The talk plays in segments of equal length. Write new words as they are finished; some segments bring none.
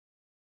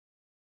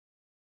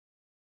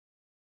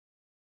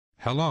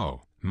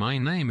Hello, my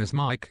name is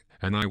Mike,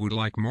 and I would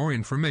like more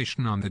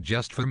information on the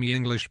Just for Me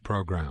English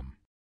program.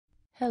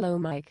 Hello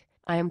Mike,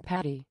 I am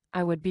Patty.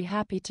 I would be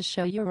happy to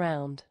show you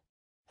around.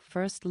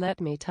 First let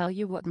me tell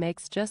you what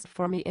makes Just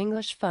for Me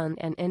English fun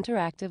and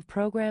interactive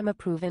program a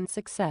proven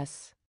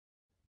success.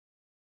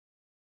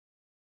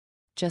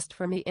 Just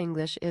for Me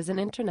English is an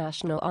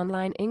international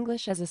online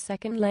English as a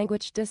second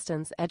language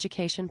distance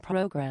education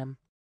program.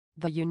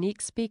 The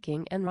unique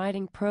speaking and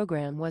writing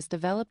program was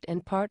developed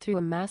in part through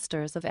a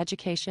Masters of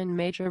Education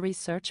major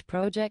research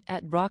project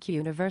at Brock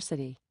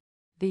University.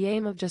 The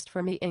aim of Just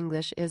for Me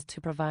English is to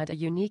provide a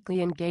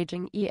uniquely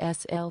engaging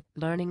ESL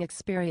learning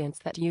experience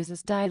that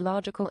uses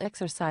dialogical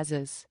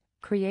exercises,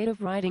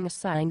 creative writing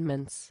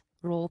assignments,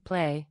 role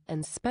play,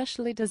 and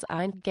specially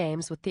designed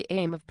games with the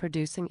aim of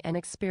producing an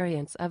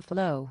experience of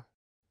flow.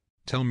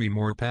 Tell me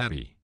more,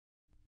 Patty.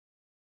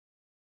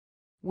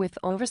 With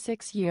over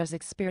 6 years'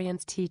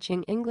 experience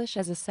teaching English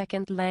as a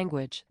second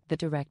language, the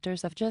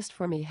directors of Just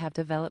for Me have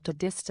developed a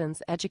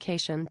distance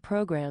education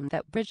program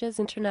that bridges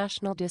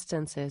international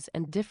distances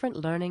and different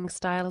learning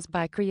styles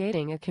by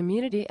creating a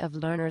community of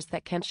learners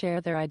that can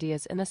share their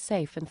ideas in a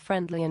safe and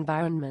friendly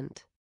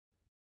environment.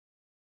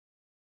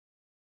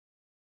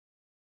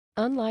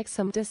 Unlike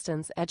some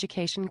distance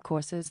education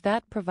courses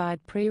that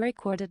provide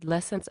pre-recorded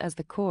lessons as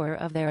the core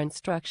of their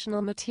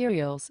instructional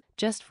materials,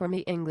 Just for Me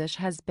English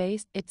has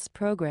based its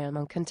program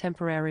on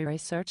contemporary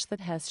research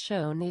that has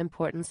shown the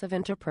importance of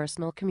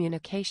interpersonal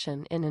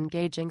communication in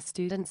engaging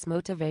students'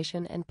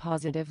 motivation and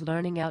positive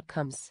learning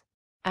outcomes.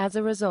 As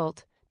a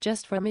result,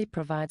 Just for Me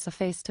provides a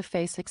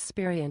face-to-face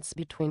experience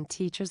between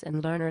teachers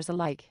and learners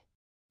alike.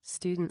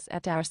 Students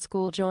at our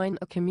school join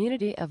a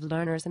community of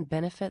learners and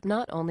benefit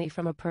not only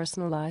from a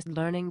personalized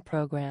learning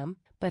program,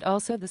 but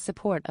also the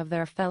support of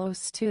their fellow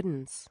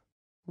students.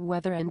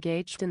 Whether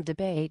engaged in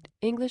debate,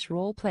 English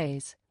role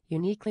plays,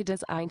 uniquely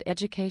designed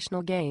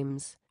educational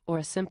games, or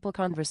a simple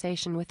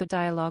conversation with a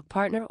dialogue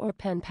partner or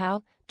pen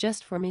pal,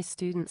 Just for Me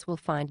students will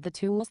find the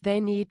tools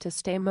they need to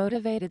stay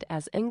motivated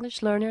as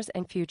English learners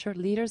and future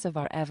leaders of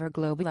our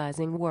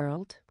ever-globalizing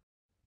world.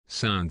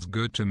 Sounds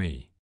good to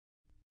me.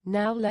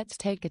 Now let's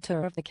take a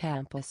tour of the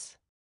campus.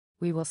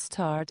 We will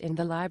start in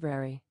the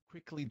library.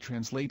 Quickly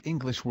translate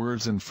English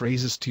words and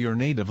phrases to your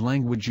native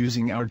language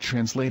using our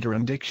translator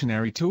and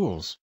dictionary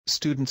tools.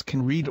 Students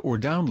can read or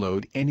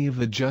download any of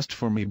the Just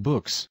for Me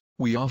books.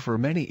 We offer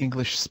many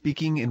English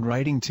speaking and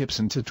writing tips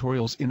and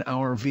tutorials in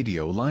our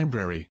video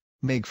library.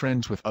 Make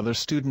friends with other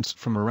students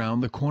from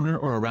around the corner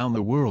or around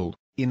the world,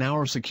 in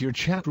our secure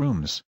chat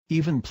rooms.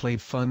 Even play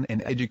fun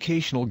and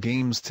educational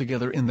games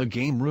together in the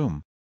game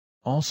room.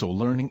 Also,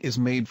 learning is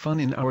made fun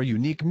in our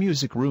unique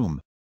music room.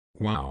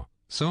 Wow,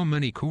 so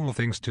many cool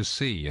things to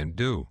see and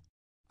do.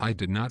 I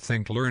did not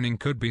think learning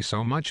could be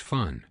so much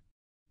fun.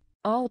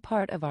 All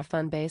part of our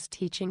fun-based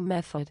teaching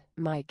method,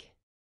 Mike.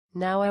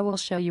 Now I will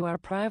show you our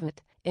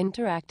private,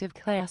 interactive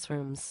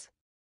classrooms.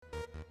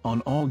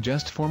 On all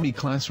Just for Me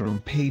classroom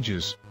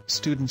pages,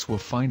 students will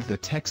find the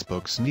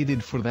textbooks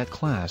needed for that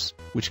class,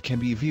 which can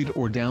be viewed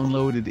or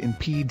downloaded in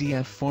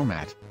PDF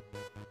format.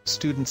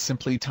 Students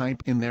simply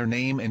type in their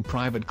name and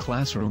private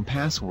classroom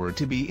password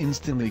to be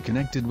instantly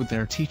connected with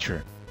their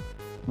teacher.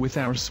 With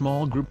our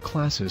small group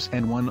classes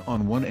and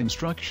one-on-one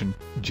instruction,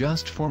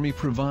 Just for Me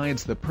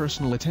provides the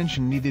personal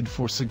attention needed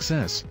for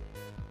success.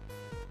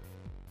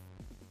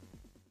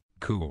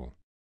 Cool.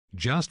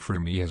 Just for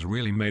Me has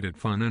really made it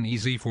fun and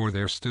easy for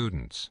their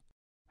students.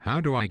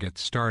 How do I get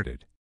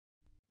started?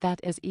 That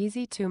is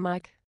easy too,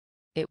 Mike.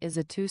 It is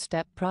a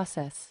two-step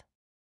process.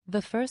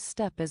 The first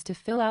step is to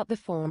fill out the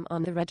form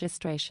on the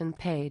registration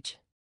page.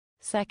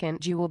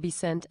 Second, you will be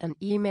sent an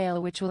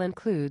email which will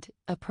include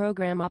a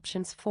program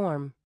options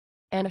form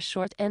and a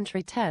short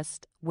entry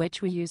test,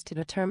 which we use to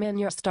determine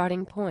your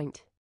starting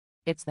point.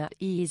 It's that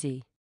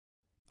easy.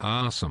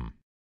 Awesome.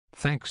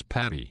 Thanks,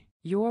 Patty.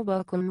 You're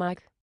welcome,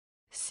 Mike.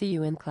 See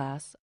you in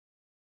class.